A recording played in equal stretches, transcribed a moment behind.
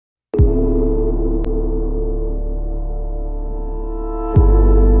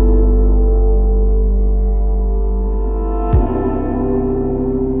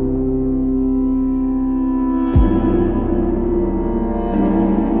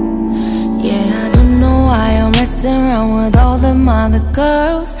messing around with all them other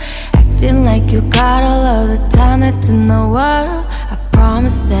girls, acting like you got all of the time that's in the world. I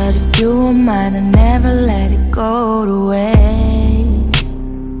promise that if you were mine, I'd never let it go to waste.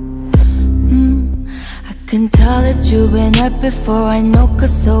 I can tell that you've been hurt before, I know,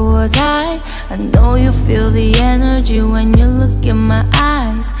 cause so was I. I know you feel the energy when you look in my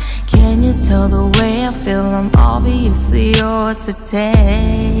eyes. Can you tell the way I feel? I'm obviously yours to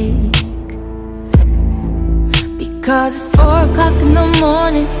take. Because it's 4 o'clock in the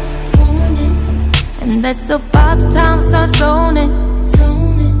morning, and that's about the time I start zoning.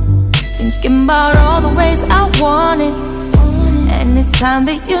 Thinking about all the ways I want it, and it's time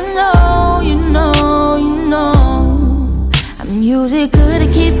that you know, you know, you know. I'm usually good at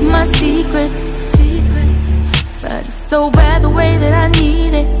keeping my secrets, but it's so bad the way that I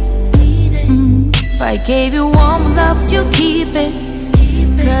need it. If I gave you one more love, would you keep it?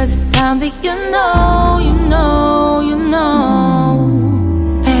 Cause it's time that you know, you know, you know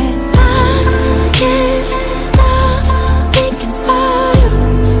that I can't stop thinking about you.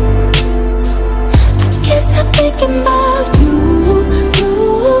 I can't stop thinking about you, you,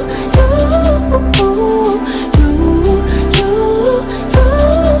 you, you, you, you.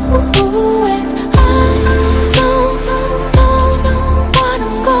 And I don't know what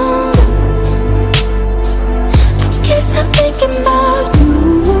I'm gonna do. I can't stop thinking about you.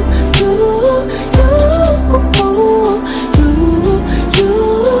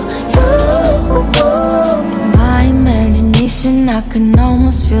 I can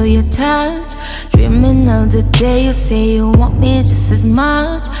almost feel your touch, dreaming of the day you say you want me just as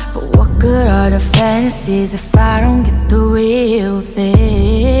much. But what good are the fantasies if I don't get the real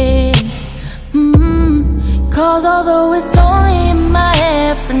thing? Cause although it's only in my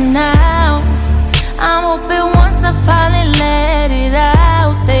head for now, I'm hoping once I finally let it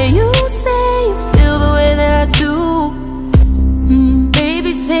out, that you say you feel the way that I do.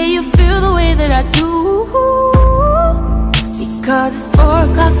 Baby, say you feel the way that I do. Cause it's 4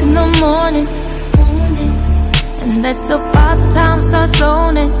 o'clock in the morning, and that's about the time I start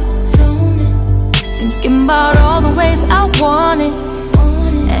zoning. Thinking about all the ways I want it,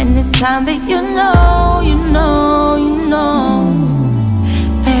 and it's time that you know, you know, you know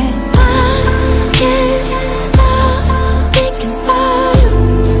that I can't stop thinking about you.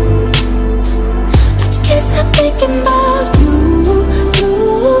 I can't stop thinking about you, you,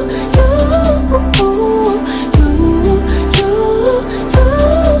 you, you.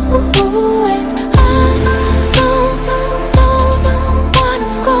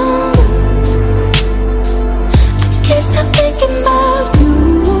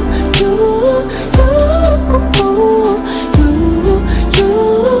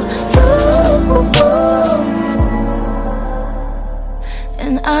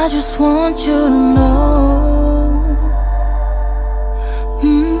 I just want you to know,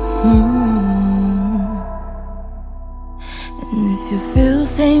 and if you feel the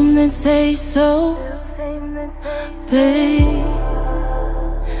same, then say so, babe.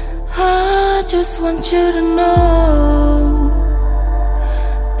 I just want you to know,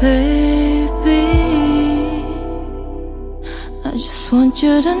 baby. I just want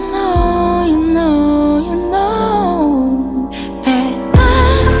you to know, you know, you know that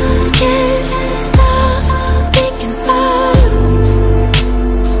can't stop thinking about you.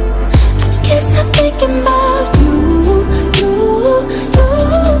 I can't stop thinking about you, you, you,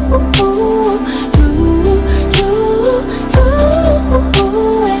 you, you, you, you.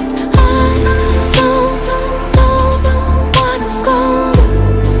 And I don't know what I'm gonna do.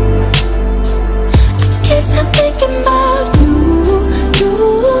 I can't stop thinking about you, you,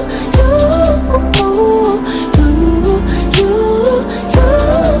 you, you, you, you.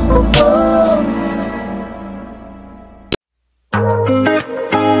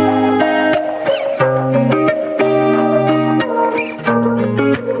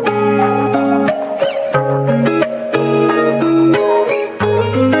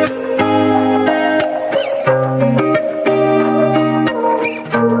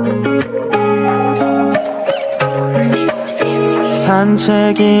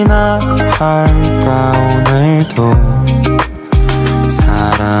 산책이나 할까 오늘도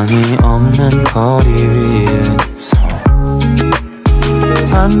사랑이 없는 거리 위에서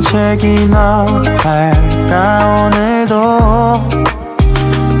산책이나 할까 오늘도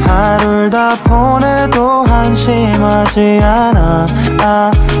하루를 다 보내도 한심하지 않아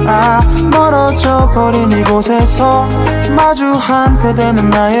멀어져 버린 이곳에서 마주한 그대는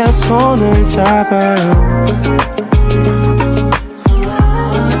나의 손을 잡아요.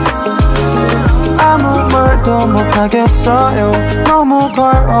 아무 말도 못하겠어요. 너무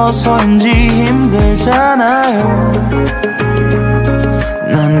걸어서인지 힘들잖아요.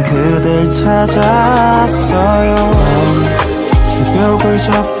 난 그댈 찾았어요. 새벽을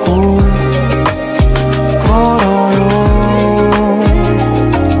잡고 걸어요.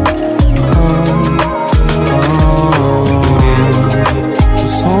 두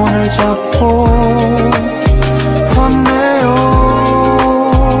손을 잡고 건네요.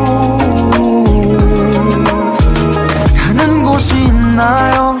 가는 곳이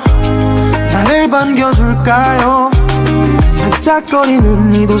있나요? 나를 반겨줄까요?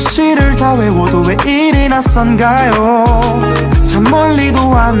 반짝거리는 이 도시를 다 외워도 왜 이리 낯선가요? 참 멀리도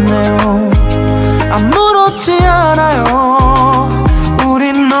왔네요. 아무렇지 않아요.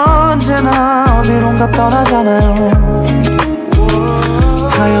 우린 언제나 어디론가 떠나잖아요.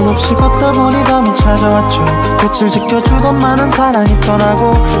 하염없이 걷다 보니 밤이 찾아왔죠. 빛을 지켜주던 많은 사랑이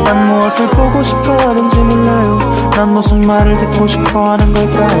떠나고 난 무엇을 보고 싶어 하는지 몰라요. 난 무슨 말을 듣고 싶어 하는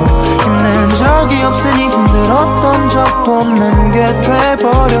걸까요? 힘낸 적이 없으니 힘들었던 적도 없는 게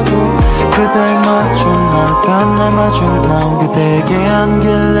돼버려도 그댈 맞춘 날 맞춘 나 그대에게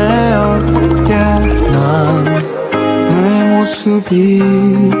안길래요. yeah. 난 내 모습이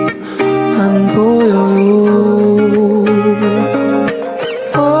안 보여요.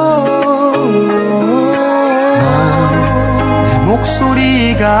 내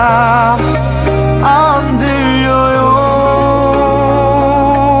목소리가 안 들려요.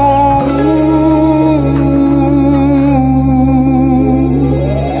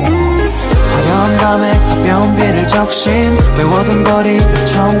 화려한 밤에 가벼운 비를 적신 외워둔 거리를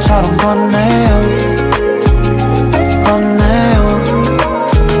처음처럼 건네요.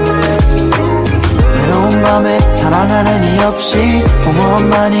 외로운 밤에 사랑하는 이 없이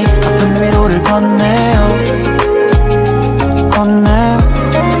공허함만이 아픈 위로를 건네요.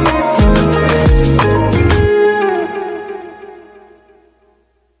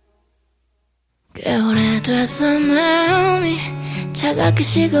 꽤 오래됐어 마음이 차갑게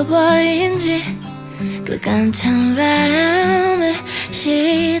식어버린 지 그간 찬 바람에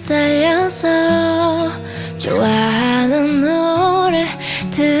시달려서 좋아하는 노래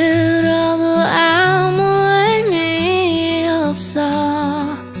들어도 아무 의미 없어.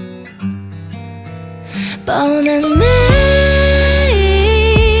 뻔한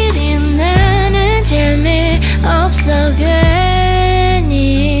매일이 나는 재미없어.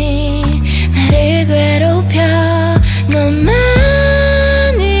 괜히 나를 괴롭혀.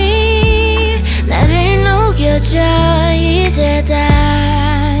 너만이 나를 녹여줘. 이제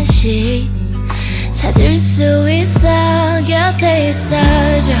다시 찾을 수 있어. 곁에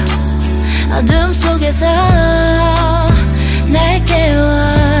있어줘. 어둠 속에서 날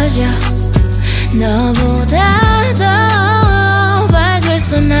깨워줘. 너보다 더 밝을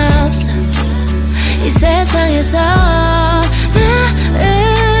순 없어. 이 세상에서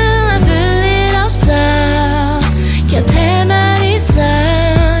나은 별일 없어. 곁에만 있어줘.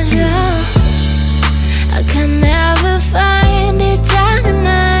 I can never find it. 작은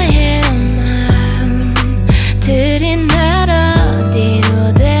나의 마음들이 날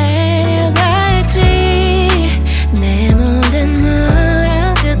어디로 데려갈지 내 모든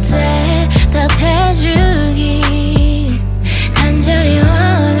물은 끝에 답해주기 간절히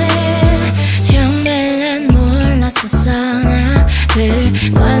원해. 정말 난 몰랐었어. 나를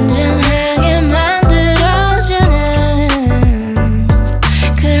완전하게 만들어주는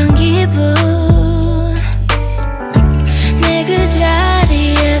그런 기분. 내 그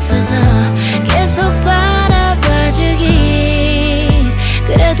자리에 서서 계속 바라봐주기.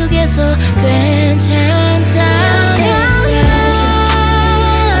 그래도 계속 괜찮다고 있어줘.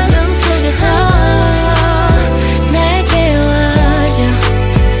 어둠 속에서 날 깨워줘.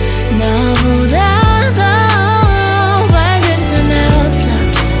 너보다 더 밝을 순 없어.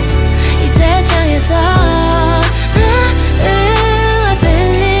 이 세상에서 나은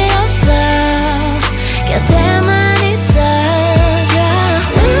별일 없어. 곁에만 있어줘.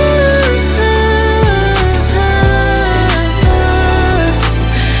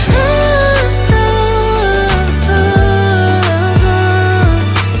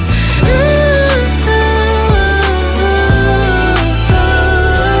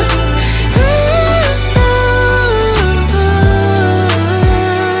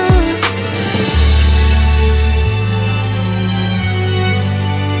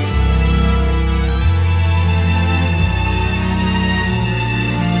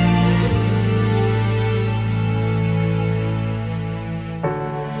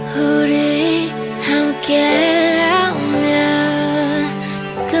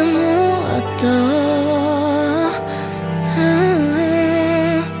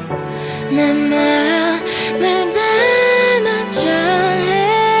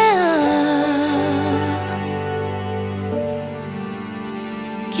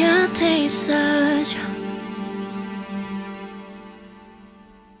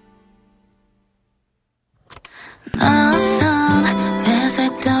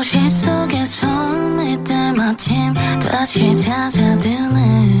 다시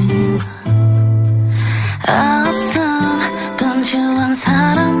찾아드는 앞선 분주한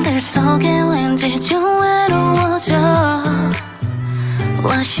사람들 속에 왠지 좀 외로워져.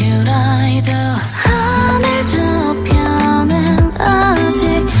 What should I do? 하늘 저편은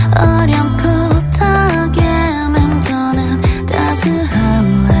아직 어렴풋하게 맴도는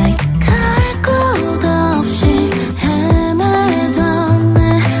따스한 light. 갈 곳 없이 헤매던 내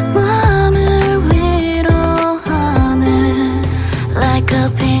맘을 위로하네. Like a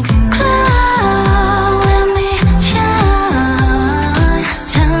pink cloud, let me shine.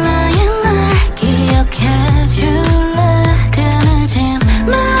 찰나의 날 기억해줄래? 그늘진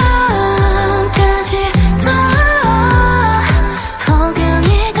마음까지 다 포근히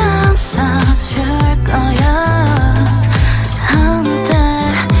감싸줄 거야. 한때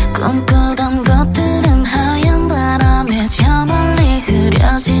꿈꾸던 것들은 하얀 바람에 저 멀리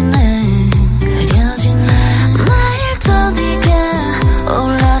흐려지네. 매일 더 네게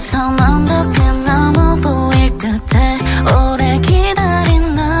올라서만 더 끝나무 보일 듯해. 오래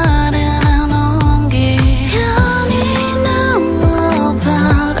기다린 나른한 온기 편히 누워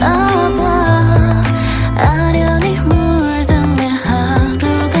바라봐. 아련히 물든 내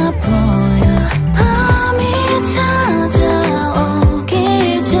하루가 보여. 밤이 찾아오기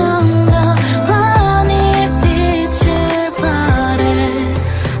전 너와 네 빛을 바래.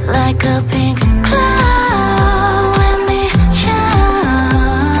 Like a pink cloud, let me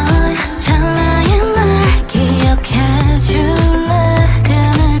shine. 찰나의 날 기억해줄래?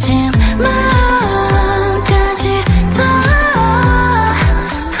 그늘진 마음까지 다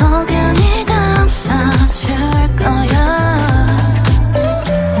포근히 감싸줄 거야.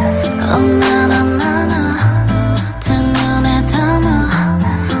 Oh na na na na, 두 눈에 담아.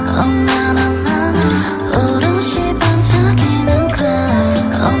 Oh na na na na, 오롯이 반짝이는 cloud.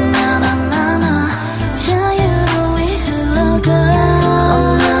 Oh na na na na, 자유로이 흘러가.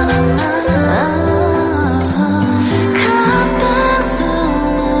 Oh na na na na, 가쁜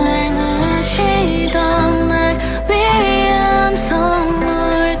숨을 내쉬던 날 위한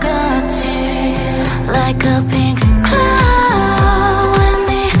선물같이. Like a pink cloud, let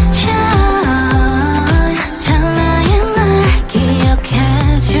me shine. 찰나의 날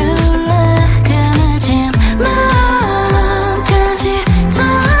기억해줄래? 그늘진 마음까지 다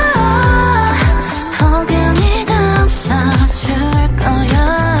포근히 감싸줄 거야.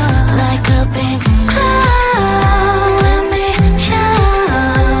 Like a pink cloud, let me shine.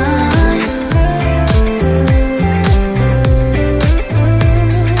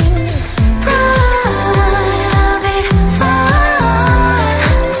 Bright, I'll be fine.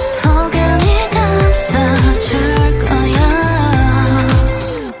 포근히 감싸줄 거야.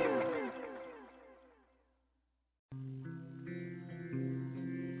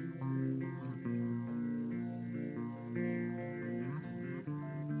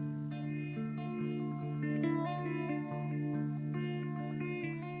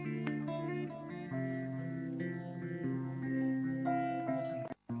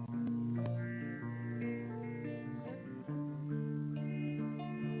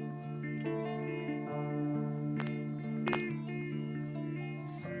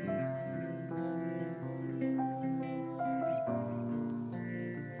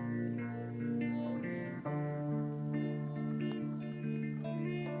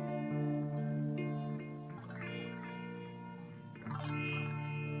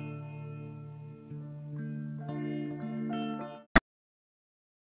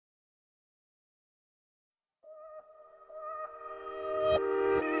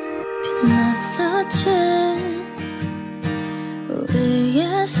 빛났었지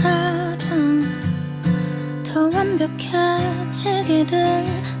우리의 사랑. 더 완벽해지기를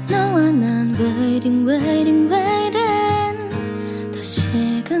너와 난 waiting waiting waiting.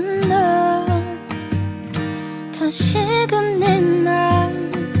 다시금 너 다시금 네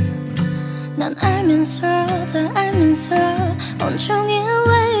맘. 난 알면서 다 알면서 온종일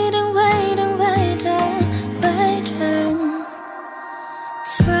waiting waiting waiting waiting.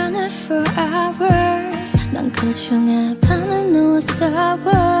 24 hours 난 그중에 반을 누웠어.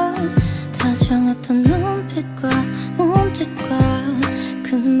 다정했던 눈빛과 몸짓과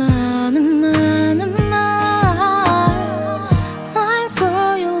그 많은 많은 말. Blind for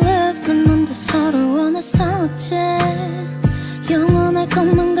your love 난 먼저 서로 원했었지. 영원할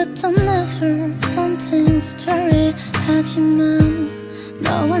것만 같던 never ending story. 하지만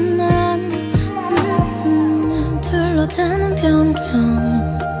너와 난 둘러대는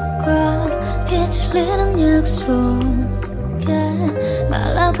변명과 빛을 잃은 약속에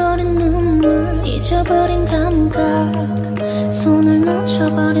말라버린 눈물 잊어버린 감각 손을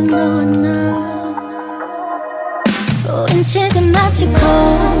놓쳐버린 너와 나. 우린 지금 마치 콜라보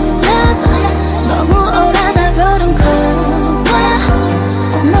너무 오래다 버린 콜라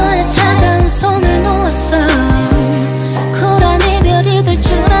너의 차가운 손을 놓았어 쿨한 이별이 될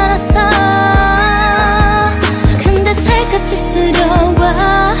줄 알았어 근데 살갗이 쓰려워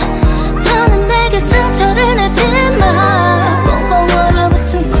더는 내게 상처를 내지마 꽁꽁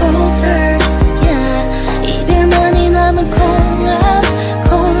얼어붙은 cold heart yeah. 이별만이 남은 cold love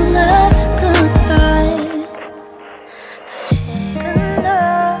cold love goodbye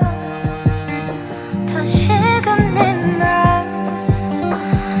다시금 내 말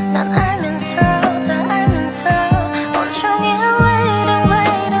난 알면서 다 알면서 온종일 waiting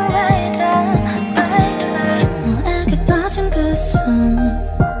waiting waiting waiting 너에게 빠진 그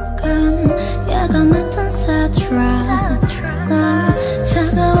순간 야감했던 사드라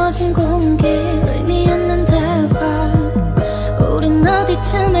차가워진 공기 의미 없는 대화 우린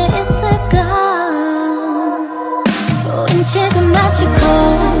어디쯤에 있을까 우린 지금 마치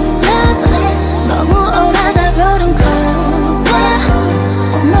콜라보 너무 오래다 버린 콜라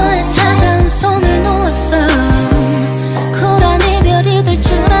너의 차가운 손을 놓았어 쿨한 이별이 될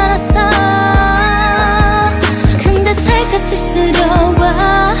줄 알았어 근데 살갗이 쓰려워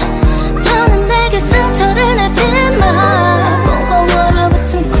더는 내게 상처를 내지마 꽁꽁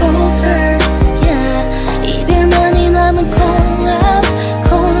얼어붙은 cold heart yeah. 이별만이 남은 cold love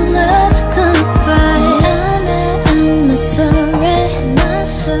cold love goodbye I'm not sorry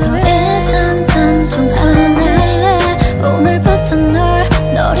더 이상 감정 손을래 오늘부터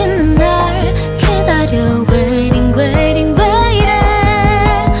널 있는 날 기다려 waiting waiting waiting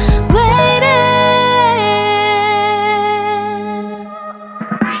waiting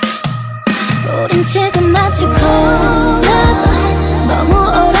우린 지금 마치 콜라보 너무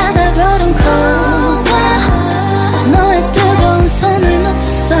오래다 버린 콜라 너의 뜨거운 손을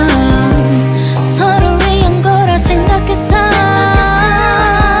놓쳤어 서로 위한 거라 생각했어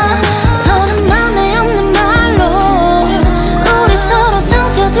더는 맘에 없는 말로 우리 서로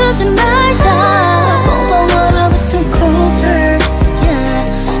상처 주지 말자 꽁꽁 얼어붙은 cold heart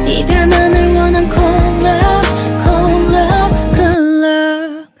yeah. 이별만을 원한 cold love cold love good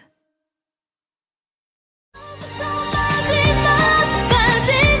luck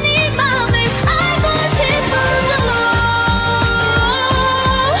마지막까지 네 맘을 알고 싶어져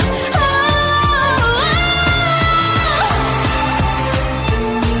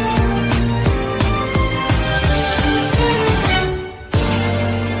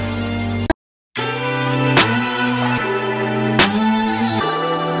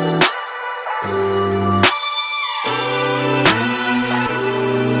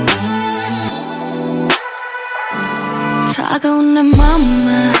차가운 내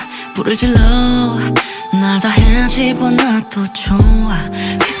맘에 불을 질러 날 다 헤집어놔도 좋아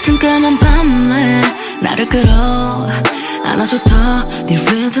짙은 까만 밤에 나를 끌어 안아줘 더 네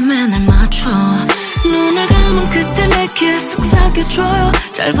리듬에 날 맞춰 눈을 감은 그때 내게 속삭여줘요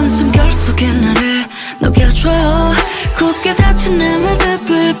짧은 숨결 속에 나를 녹여줘요 굳게 닫힌 내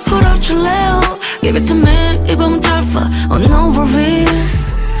매듭을 풀어줄래요 Give it to me 이 밤은 짧아 Oh no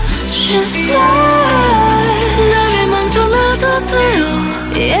worries She said 나를 만져놔도 돼요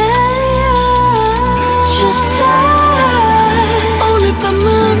yeah. She said 오늘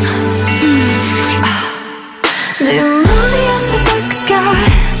밤은 네 머리에서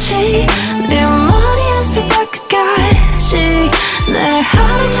발끝까지 네 머리에서 발끝까지 내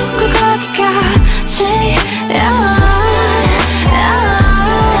하루 잡고 가기까지 yeah.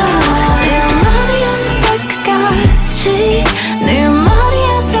 네 머리에서 발끝까지 네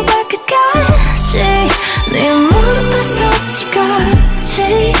머리에서 발끝까지 네 무릎에서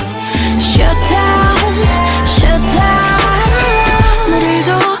집까지 Shut down, shut down 나를 줘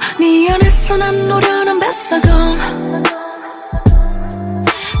네 안에서 난 노련한 뱃사공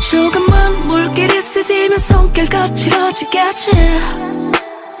조금만 물길이 스지면 손길 거칠어지겠지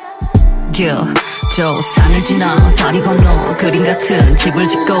yeah. 저 산을 지나 다리 건너 그림 같은 집을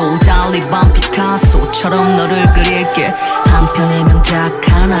짓고 달리 밤 피카소처럼 너를 그릴게 한편의 명작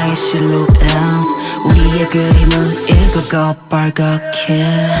하나의 실루엣 우리의 그림은 이거가 빨갛게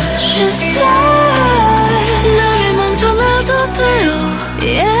She said 나를 만져놔도 돼요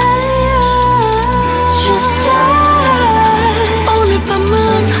yeah. She said 오늘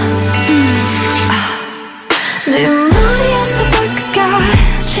밤은 네 머리에서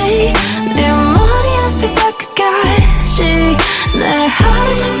발끝까지 네 머리에서 발끝까지 내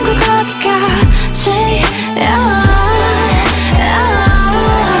하루 잡고 가기까지 yeah.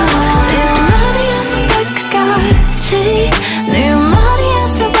 네 머리에서 발끝까지 네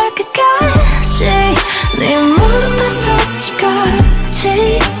머리에서 발끝까지 네 무릎에서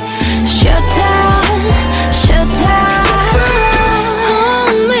집까지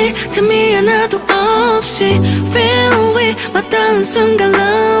같이 feel we 맞닿은 순간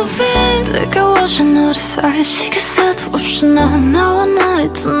love it 뜨거워진 우리 사이 시계 새도 없이 난 나와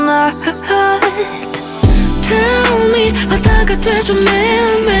나의 tonight Tell me 바다가 돼줘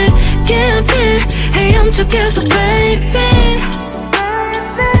매일매일 Give it 헤엄쳐계속 baby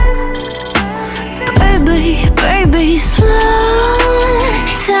Baby, baby, slow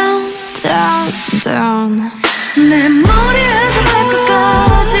down, down, down 내 머리에서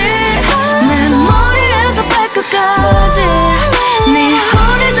발끝까지 내 머리에서 발끝까지 네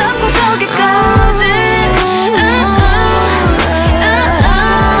허리를 잡고 거기까지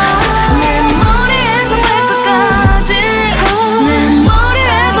내 머리에서 발끝까지 내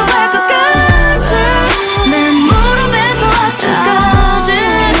머리에서 발끝까지 내 무릎에서 아침까지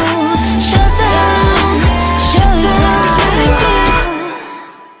Shut down, shut down, baby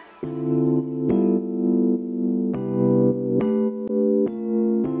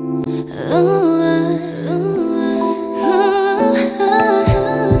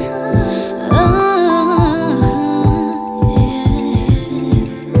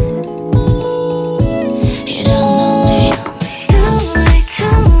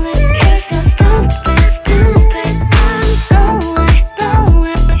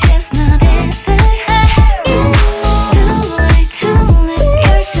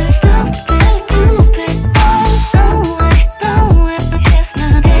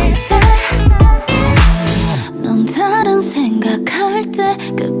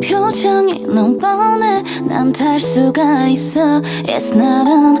It's not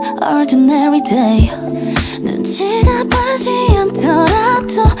an ordinary day 눈치가 빠르지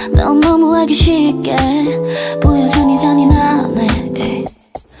않더라도 넌 너무 알기 쉽게 보여주니 잔인하네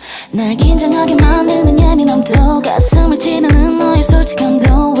날 긴장하게 만드는 예민함도 가슴을 찌르는 너의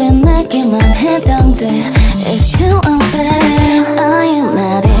솔직함도 왜 내게만 해당돼 It's too unfair I am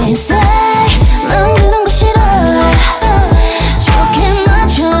not easy 난 그런 거 싫어 좋게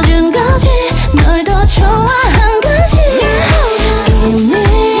맞춰준 거지 널 더 좋아한 거지 이미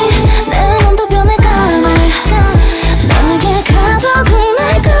내 몸도 변해가네 너에게 가둬둔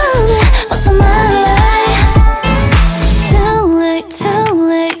날 꺼내 벗어날래 Too late, too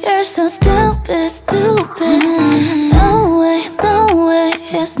late You're so stupid, stupid No way, no way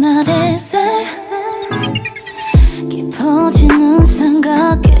It's not easy 깊어지는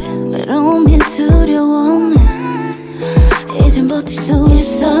생각에 외로움이 두려워네 이젠 버틸 수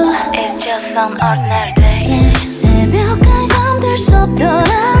있어 It's just an ordinary day 새벽까지 잠들 수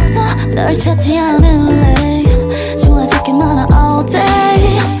없더라도 널 찾지 않을래 좋아지기만 한 all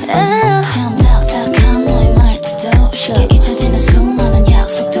day 참 딱딱한 너의 말투도 쉽게 잊혀지는 수많은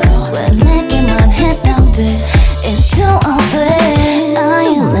약속도 왜 내게만 해당돼 It's too unfair I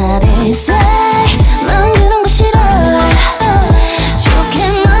am not easy 난 그런 거 싫어 좋게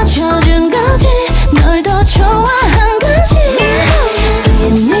맞춰준 거지 널 더 좋아한 거지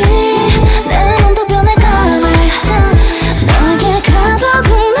이미 내 몸도 변해가네 너에게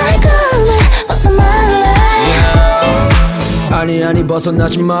가둬둔 날 꺼내 벗어날래 아니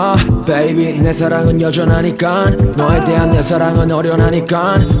벗어나지마 baby 내 사랑은 여전하니까 너에 대한 내 사랑은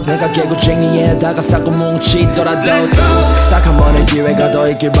어련하니까 내가 개구쟁이에다가 싸고 뭉치더라도 딱 한 번의 기회가 더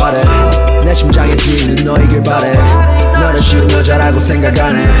있길 바래 내 심장에 지는 너이길 바래 너를 쉬운 여자라고 생각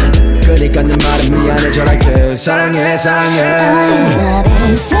안 해 그니까 내 말은 미안해 전할게 사랑해 사랑해 I am not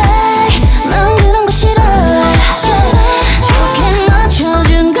easy 난 그런 거 싫어 좋게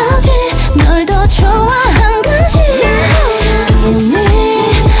맞춰준 거지 널 더 좋아한 거지 이미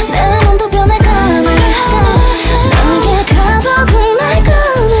내 몸도 변해가네 너에게 가둬둔 날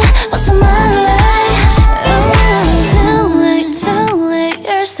꺼내 벗어날래 Too late, too late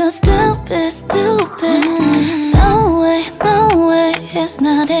You're so stupid, stupid No way, no way It's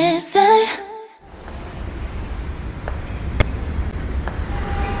not easy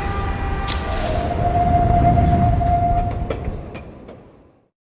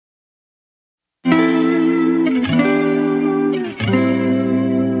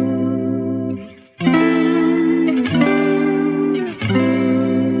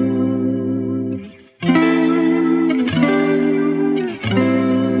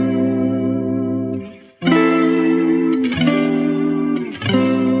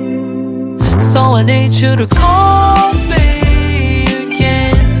So I need you to call me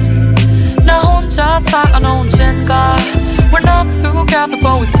again 나 혼자 살아 언젠가 We're not together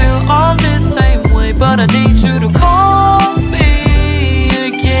but we're still on the same way But I need you to call me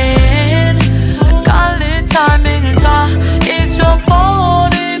again 헷갈린 타이밍을 다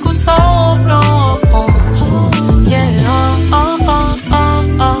잊어버리고서 no Yeah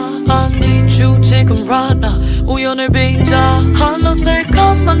I need you 지금 right now 우연을 빙자한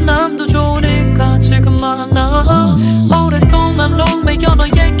어색한 만남도 좋으니까 지금 말 오랫동안 롱매여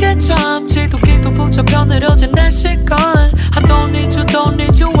너에게 잠지도 기도 붙잡혀 내려진 내 시간 I don't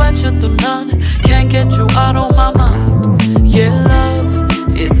need you 외쳐도 난 can't get you out of my mind Yeah love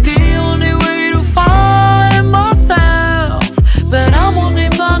is the only way to find myself But I'm only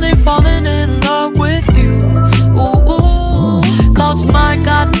blindly falling in love with you 거짓말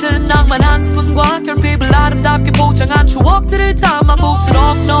같은 낭만 한 스푼과 결핍을 아름답게 포장한 추억들을 담아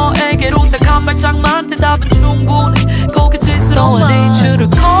부스럭 너에게로 딱 한 발짝만 대답은 충분해 고갯짓으로 So I need you to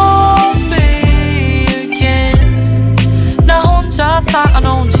call me again 나 혼자 산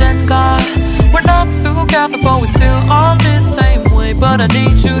언젠가 We're not together but we're still on this same way But I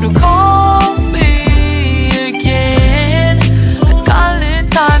need you to call me again 헷갈린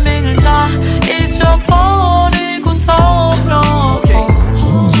타이밍을 다 잊어버리고서 너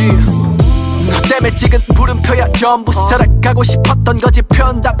때문에 찍은 물음표야 전부 살아가고 싶었던 거지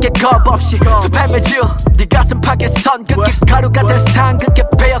표현답게 겁없이 두 팔을 지어 네 가슴 파괴선 그게 가루가 될 상 그게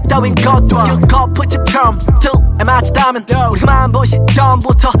배역 따윈 것도 거푸집처럼 둘에 맞았다면 우리 그만 본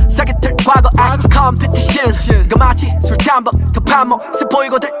시점부터 사기틀 과거 아니 컴피티션 이거 마치 술 잠복 급한 모습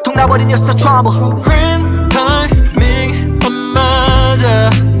보이고 들통나버린 뉴스 트러블 그런 타이밍 안 맞아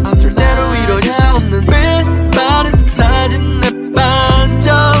절대로 이뤄질 수 없는 빛바른 사진 내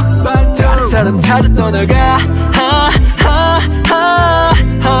반쪽 다른 사람 찾아 떠나가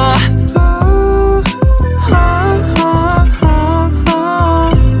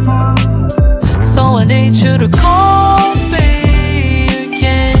So I need you to call me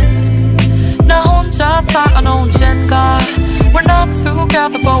again 나 혼자 산 언젠가 We're not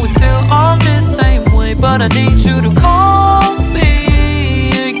together but we're still on this same way But I need you to call me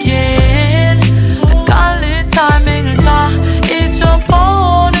again 헷갈린 타이밍을 다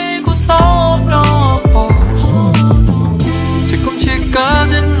잊어버리고서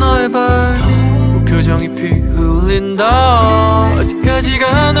뒤꿈치까진 너의 발 무표정이 피 흘린다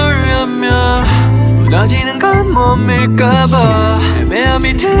어디까지가 널 위하면 무너지는 건 몸일까봐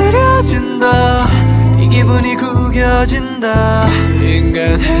애매함이 들여진다 이 기분이 구겨진다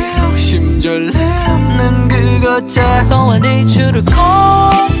인간의 욕심절레 없는 그것자 So I need you to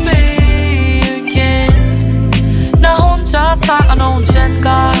call me again 나 혼자 산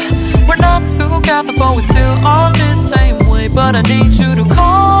언젠가 We're not together but we're still on this same way But I need you to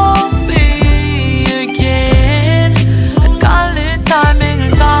call me again 헷갈린 타이밍을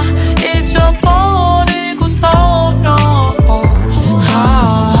다 잊어버리고서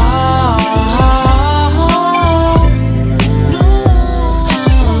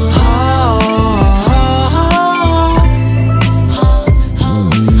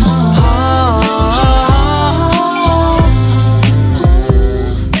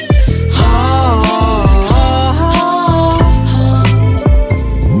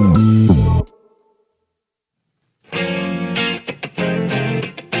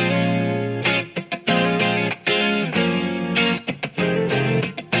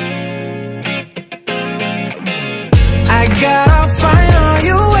I gotta find a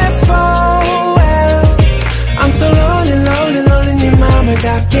UFO I'm so lonely, lonely, lonely 네 맘을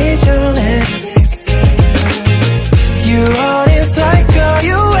닿기 전에 You are inside a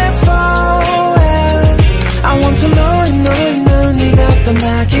UFO I want to know it, know it, know it 네가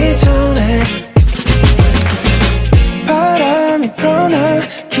떠나기 전에 바람이 불어나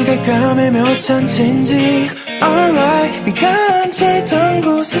기대감에 몇 잔치인지 Alright 네가 앉아있던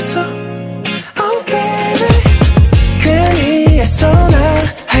곳에서 Oh baby 괜히 애써 난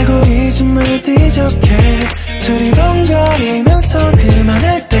알고리즘을 뒤적해 둘이 번거리면서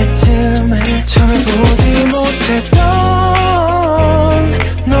그만할 때쯤에 처음에 보지 못했던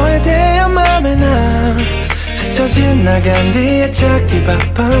너에 대한 맘에 난 스쳐 지나간 뒤에 찾기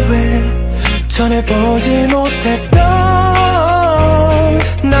바빠 왜 전에 보지 못했던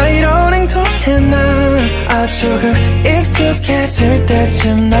나 이런 행동에 난 아주 익숙해질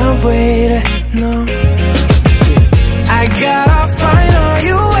때쯤 난 왜 이래 no I gotta find a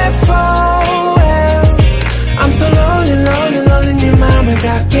UFO I'm so lonely, lonely, lonely 네 맘을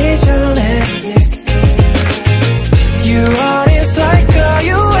닿기 전에 You are inside a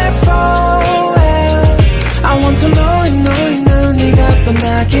UFO I want to know it, know it, know it 네가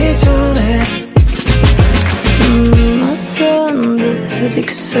떠나기 전에 낯선 듯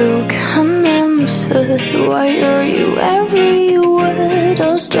익숙한 냄새 Why are you everywhere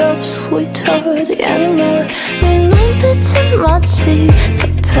Don't stop sweetheart anymore 네 눈빛은 마치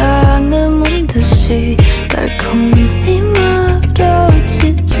사탕을 문듯이 달콤히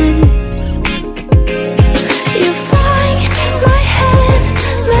멀어지지 You flying in my head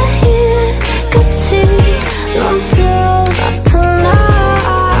매일 같이 넌 또 나타나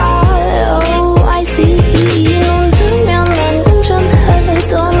Oh I see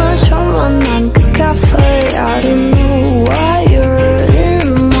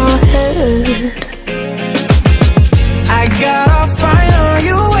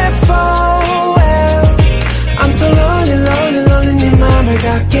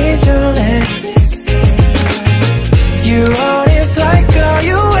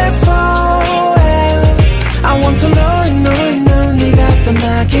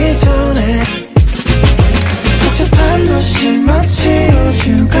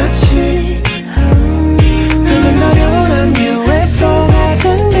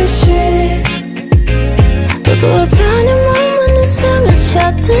돌아다녀 맘만 이상을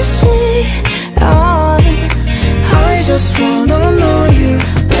찾듯이 I just wanna know you,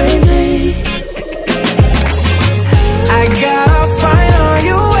 baby. I gotta find all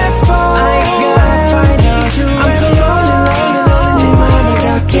you wait for. I gotta find all you I'm so lonely, lonely, lonely 네 맘을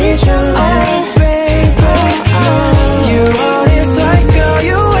갖기 전에 Oh baby You are this like all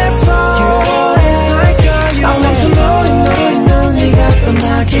you wait for You are this like all you I'm so lonely, lonely, 넌 네가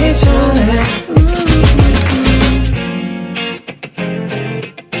떠나기 전에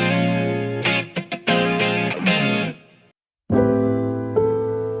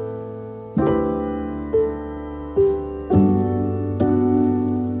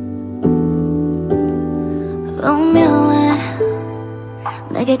오묘해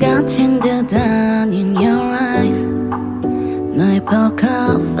내게 갇힌 듯한 in your eyes 너의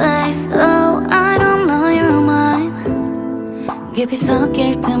poker face Oh I don't know your mind 깊이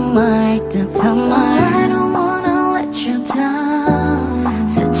섞일 듯 말 듯한 말 I don't wanna let you down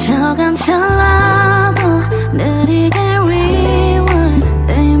스쳐간 찰나도 느리게 rewind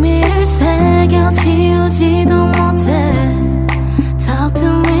의미를 새겨 지우지도 못해 Talk to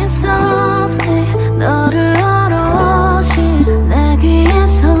me softly 너를 오롯이 내 귀에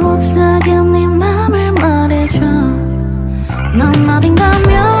속삭여 네 맘을 말해줘 넌 어딘가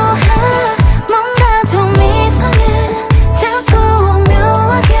묘해 뭔가 좀 이상해 자꾸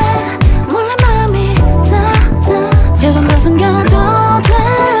오묘하게 몰래 맘이 닿아 조금 더 숨겨도 돼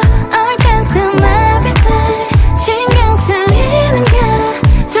I can still everyday 신경 쓰이는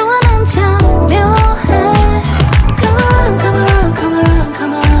게 좋아 난 참 묘해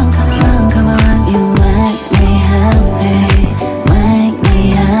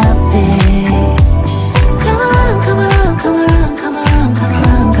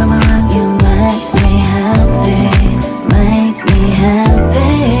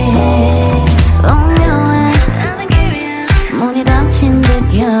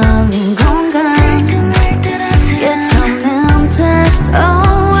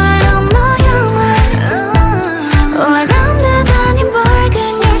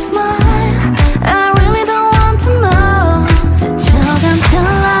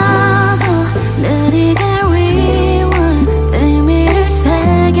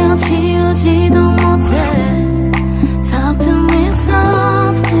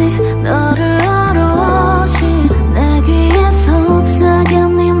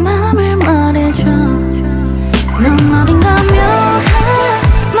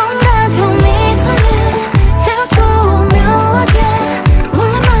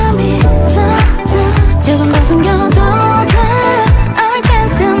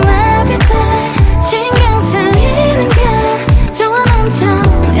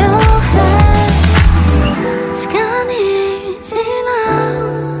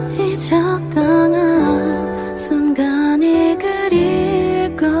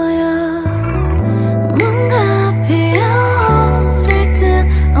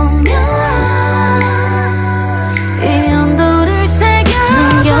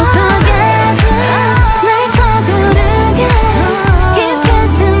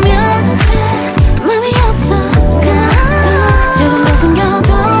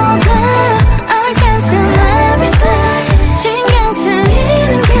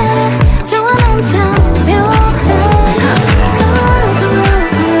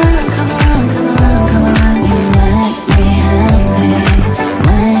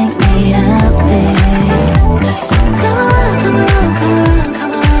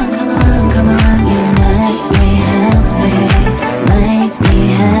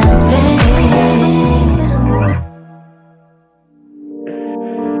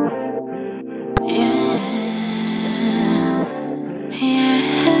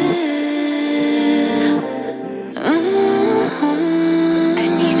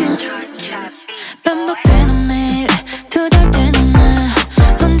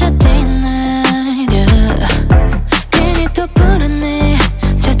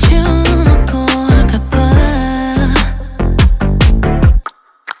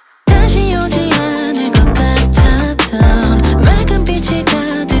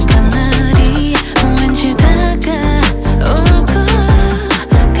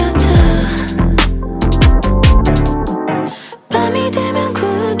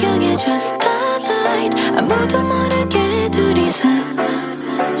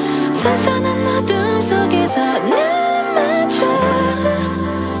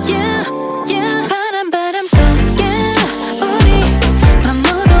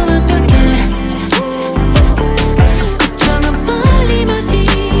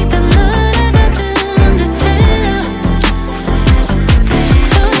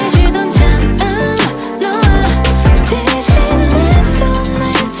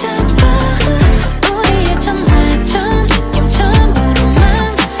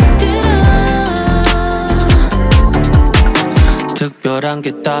특별한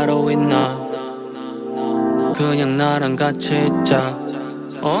게 따로 있나 그냥 나랑 같이 있자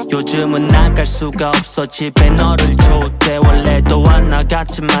요즘은 나갈 수가 없어 집에 너를 줬대 원래도 안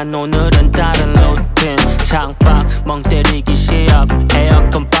나갔지만 오늘은 다른 루틴 창밖 멍 때리기 시합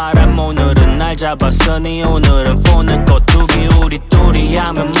에어컨 바람 오늘은 날 잡았으니 오늘은 폰을 꺼두기 우리 둘이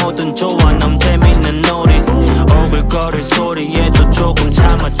하면 뭐든 좋아 너무 재밌는 놀이 오글거릴 소리에도 조금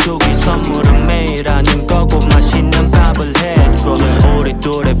참아주기 선물은 매일 하는 거고 맛있는 밥을 해줘 우리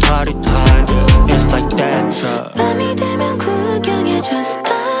둘의 party time It's like that 밤이 되면 구경해줘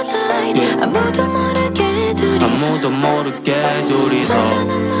starlight 아무도 모르게 둘이서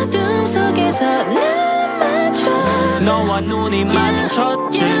선선한 어둠 속에서 눈 맞춰 너와 눈이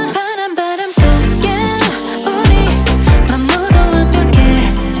마주쳤지 파란 바람 속에 우리 너무도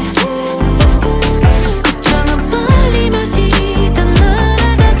완벽해 걱정은 멀리 멀리 다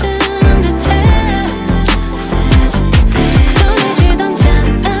날아가던 듯해 손에 쥐던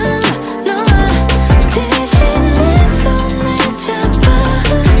잔 너와 대신 내 손을 잡아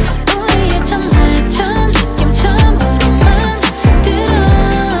우리의 첫날 첫 느낌 처음으로만 들어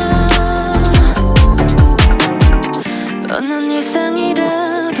뻔한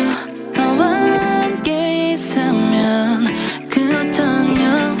일상이라도 너와 함께 있으면 그 어떤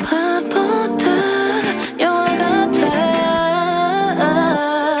영화보다 영화 같아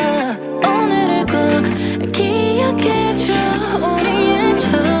오늘을 꼭 기억해줘 우리의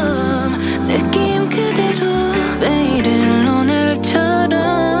처음 느낌 그대로 매일은 오늘처럼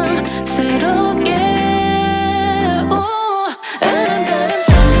새롭게 파란 바람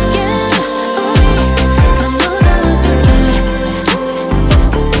속에 우리 너무도 완벽해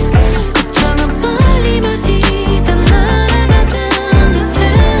걱정은 멀리 멀리 다 날아가던 듯해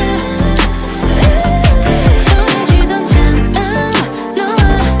손에 쥐던 잔 너와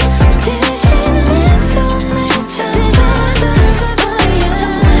대신 내 손을 잡아 우리의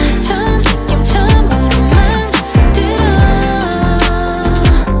첫날 첫 느낌 처음으로만 들어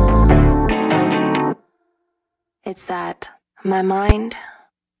It's that my mind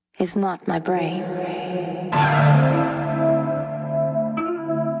is not my brain.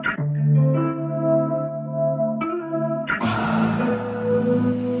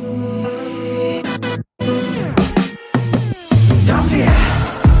 Don't fear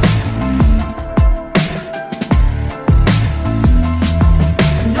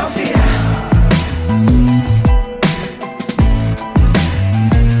No fear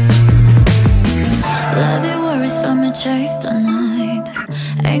Let the worries on me chase the night.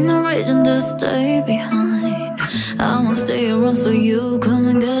 Ain't no reason to stay behind. I won't stay around so you come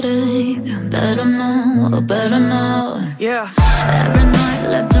and get it. Better know. Yeah Every night,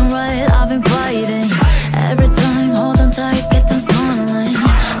 left and right, I've been fighting. Every time, hold on tight, get the sunlight.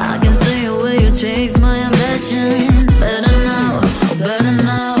 I can stay away, you chase my ambition. Better know.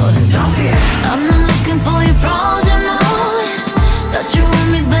 Don't fear I'm not looking for your frozen love. That you want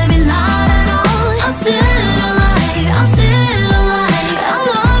me, baby, not at all. I'm still alive, I'm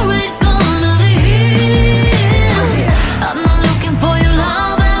always gonna be here. I'm not looking for your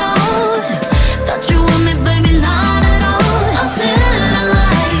love at all. That you want me, baby, not at all. I'm still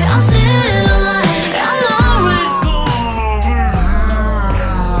alive, I'm always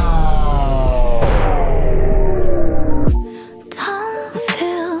Don't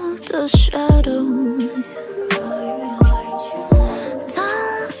feel the shadow.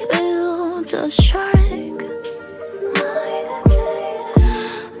 Don't feel the shake.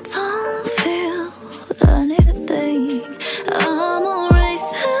 Don't feel anything. I'm always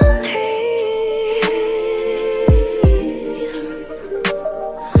in here.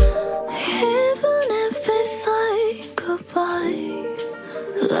 Even if it's like goodbye,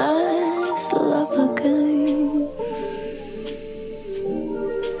 let's love again.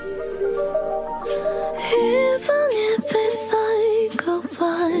 Even if it's like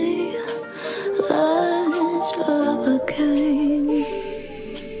goodbye, let's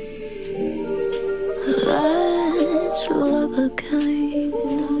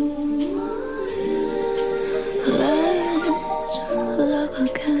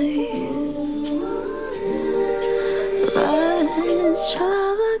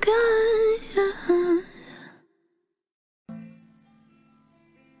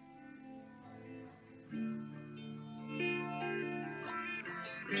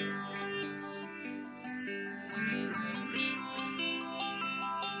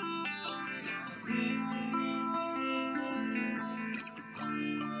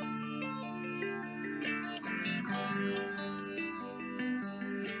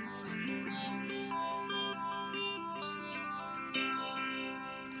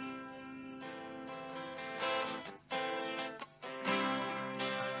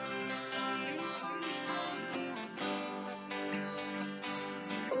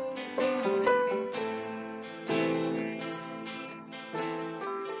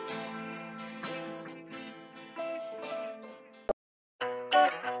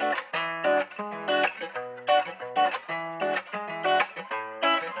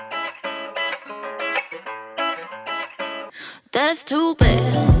That's too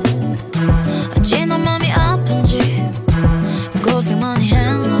bad. 어찌 너 맘이 아픈지 고생 많이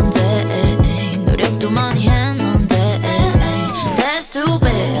했는데 노력도 많이 했는데 That's too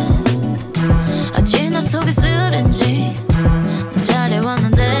bad. 어찌 나 속이 쓰린지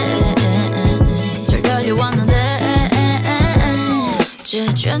잘해왔는데 잘 달려왔는데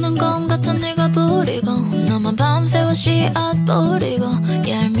죄죄는 건 같은 네가 부리고 너만 밤새워 씨앗 뿌리고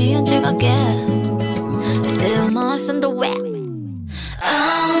얄미운 지각에 Still moist in the wet.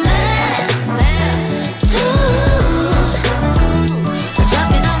 I'm mad too.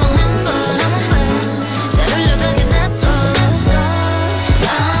 어차피 다 망한 거 잘 흘러가게 냅둬.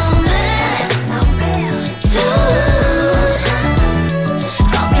 I'm mad too.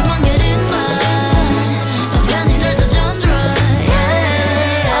 거길만 기린 걸 남편이 널 더 잠들어.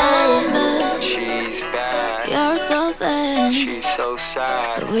 I'm bad. She's bad. You're so bad. She's so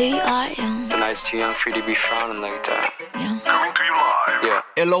sad. But we are young. The night's too young for you to be frowning like that. Coming to you live. Yeah.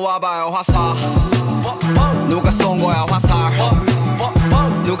 일로 와봐요 화살 누가 쏜 거야 화살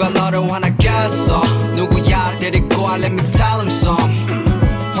누가 너를 화나겠어 누구야 데리고 와 let me tell him some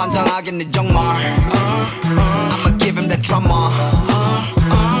환장하겠네 정말 I'ma give him that drama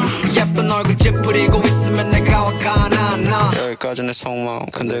그 예쁜 얼굴 찌푸리고 있으면 내가 화가 나 여기까지 내 속마음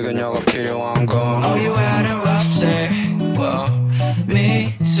근데 그녀가 필요한 건 Oh you had a rough day Well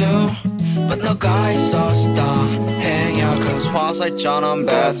me too But 너가 있어서 다행이야 Cause 화사 있잖아 I'm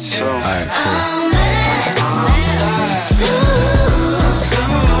bad too Alright cool I'm mad. I'm sad too.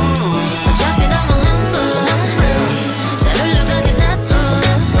 어차피 다 망한 거 잘 흘러가게 냅둬.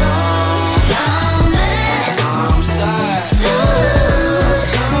 I'm mad I'm sad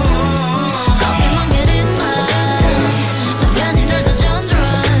too. 거길만 기린 걸 남편이 널 더 잠들어.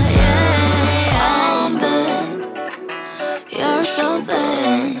 I'm bad. You're so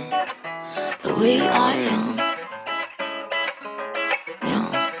bad. But we are young.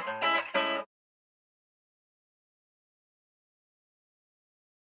 Young.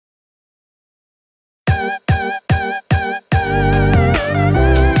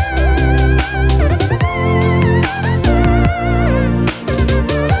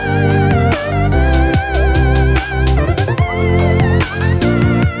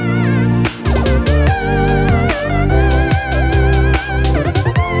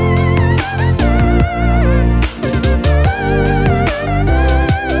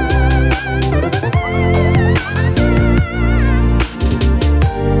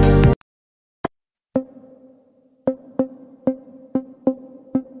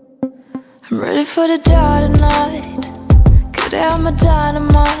 I'm ready for the dark tonight. 그래 I'm a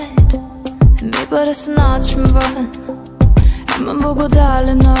dynamite. 미버릇은 아침반 앞만 보고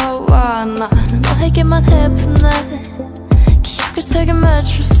달린 너와 나는 너에게만 해프네. 기억을 새긴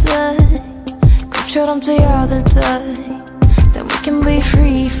매트리스에 꿈처럼 뛰어들 때 Then we can be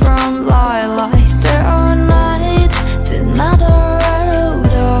free from lies. There are night 빛나던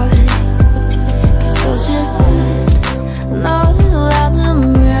red eye 부서질 듯 너를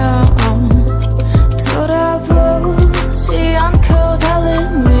안으면 돌아보지 않고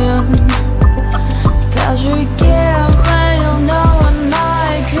달리면 다 줄게 매일 너와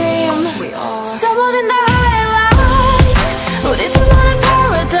나의 dream. Someone in the highlight 우리 둘만의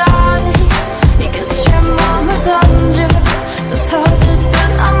paradise 이끝에 맘을 던져 또 터질 듯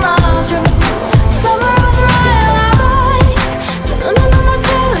안아줘. Summer of my life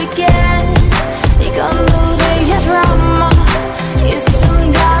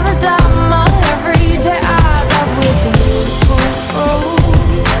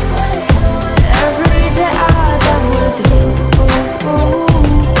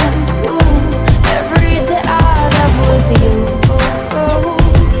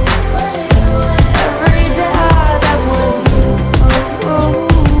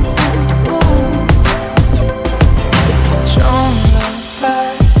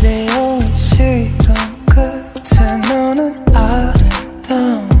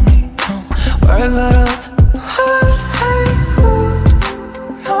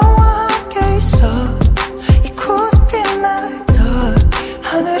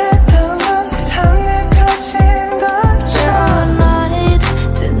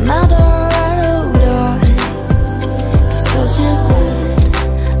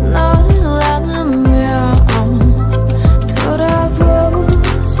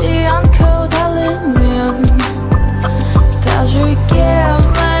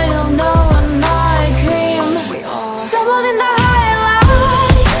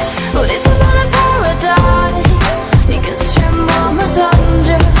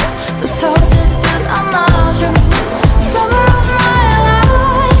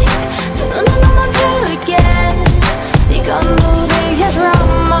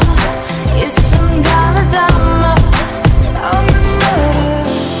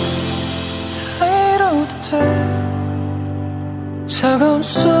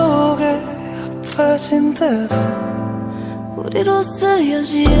가진데도 우리로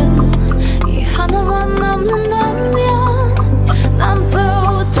쓰여진 이 하나만 남는다면 난 또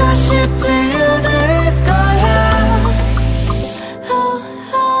다시 뛰어들 거야.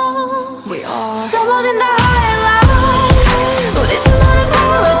 We are someone in the highlights. 우리 둘만의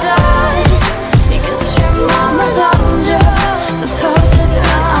paradise. 이 끝을 맘을 던져 또 터지게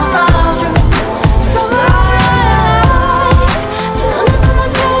안아줘. So right, 그 눈을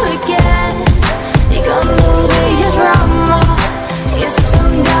감아줄게. 이건 우리의 드라마. 이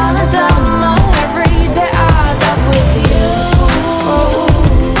순간을 담아. Every day I die with you.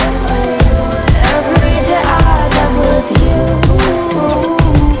 Every day I die with you.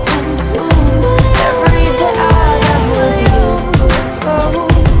 Every day I die with you.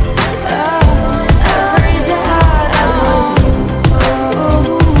 Every day I die with you.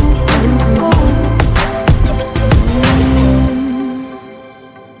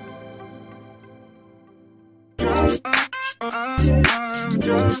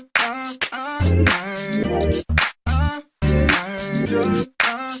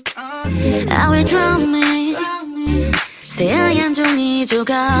 I will drown me 새하얀 종이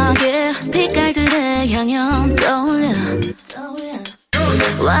조각에 빛깔들의 향연 떠올려.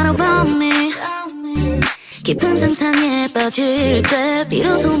 What about me 깊은 상상에 빠질 때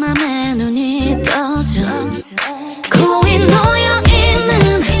비로소 맘에 눈이 떠져. 고이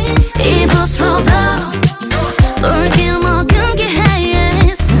놓여있는 이곳으로 더 물길 먹은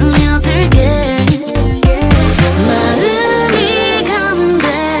기회에 스며들게. 마음이 가는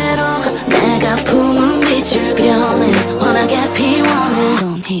대로 내가 품은 빛을 그려내. 환하게 피워내.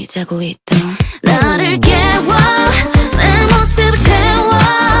 넌히 자고 있던 나를 깨워 내 모습을 채워.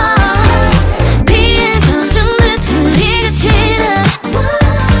 비에 젖은 듯 흐리게 치는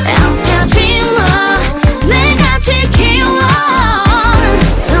I'm still a dreamer. 내가 제일 키워.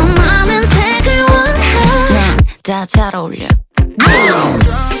 더 많은 색을 원해. 난 다 잘 어울려.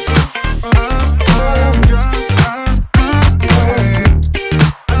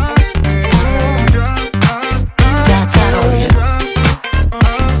 다 잘 어울려.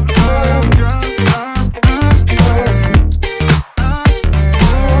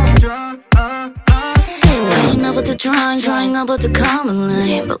 Paint over the drawing, drawing over the common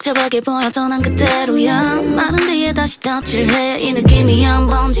line. 복잡하게 보였던 난 그대로야. 마른 뒤에 다시 덧칠해. 이 느낌이 한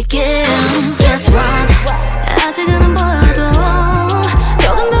번 지게. Guess what? 아직은 안 보여도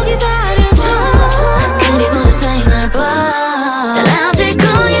조금 더 기다려줘. 그리고 자세히 날 봐. 달라질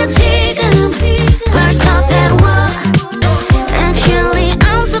거야 지금. 벌써 새로워. Actually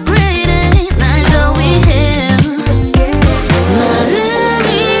I'm so pretty. 날 더 위해.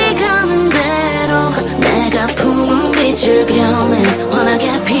 마음이 가는 대로 내가 품은 빛을 그려내.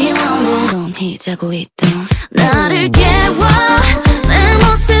 환하게 피워내. 넌히 자고 있던 나를 깨워 내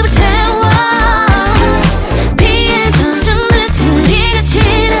모습을 채워. 비에 젖은 듯 흐리게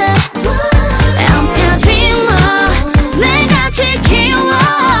치는 I'm still a dreamer. 내가 제일 키워.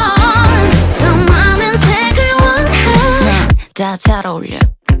 더 많은 색을 원해. 난 다 잘 어울려.